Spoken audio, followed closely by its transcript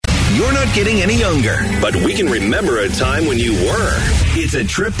You're not getting any younger, but we can remember a time when you were. It's a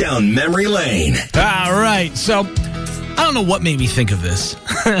trip down memory lane. All right. So, I don't know what made me think of this.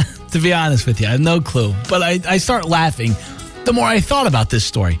 To be honest with you, I have no clue. But I start laughing the more I thought about this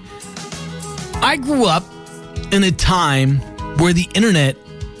story. I grew up in a time where the internet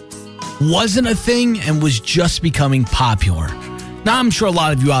wasn't a thing and was just becoming popular. Now, I'm sure a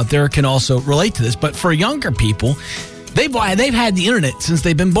lot of you out there can also relate to this, but for younger people, they've had the internet since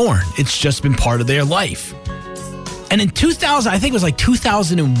they've been born. It's just been part of their life. And in 2000, I think it was like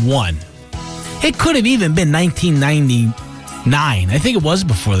 2001, it could have even been 1999. I think it was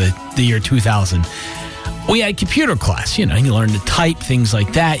before the year 2000. We had computer class. You learn to type, things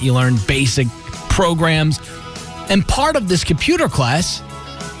like that. You learn basic programs. And part of this computer class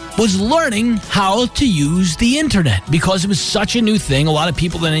was learning how to use the internet because it was such a new thing. A lot of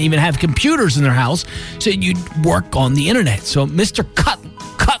people didn't even have computers in their house, so you'd work on the internet. So Mr.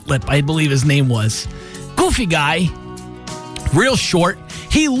 Cutlip, I believe his name was, goofy guy, real short.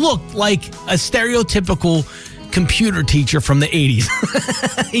 He looked like a stereotypical computer teacher from the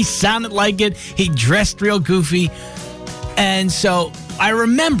 80s. He sounded like it. He dressed real goofy. And so I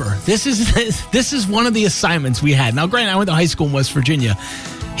remember this is one of the assignments we had. Now, granted, I went to high school in West Virginia.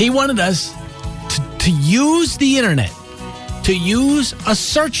 He wanted us to use the internet, to use a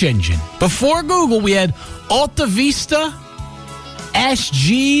search engine. Before Google, we had Alta Vista, Ask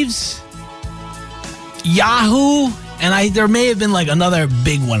Jeeves, Yahoo, and there may have been like another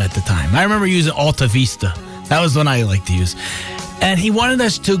big one at the time. I remember using Alta Vista. That was one I liked to use. And he wanted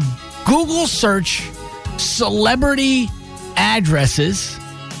us to Google search celebrity addresses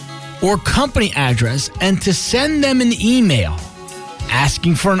or company address and to send them an email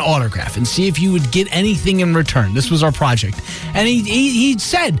asking for an autograph and see if you would get anything in return. This was our project. And he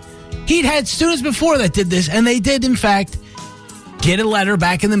said he'd had students before that did this, and they did, in fact, get a letter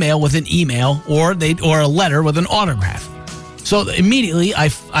back in the mail with an email or a letter with an autograph. So immediately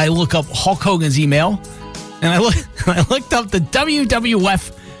I look up Hulk Hogan's email, and I looked up the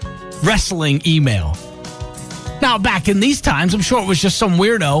WWF wrestling email. Now, back in these times, I'm sure it was just some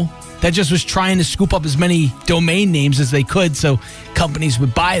weirdo that just was trying to scoop up as many domain names as they could so companies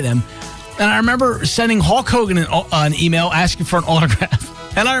would buy them. And I remember sending Hulk Hogan an email asking for an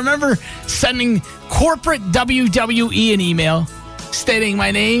autograph. And I remember sending corporate WWE an email stating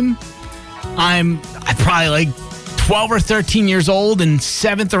my name. I'm probably like 12 or 13 years old in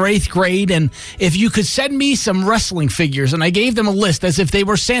 7th or 8th grade. And if you could send me some wrestling figures, and I gave them a list as if they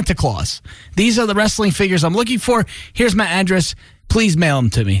were Santa Claus. These are the wrestling figures I'm looking for. Here's my address. Please mail them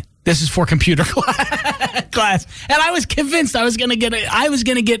to me. This is for computer class. And I was convinced I was going to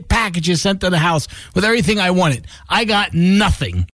get packages sent to the house with everything I wanted. I got nothing.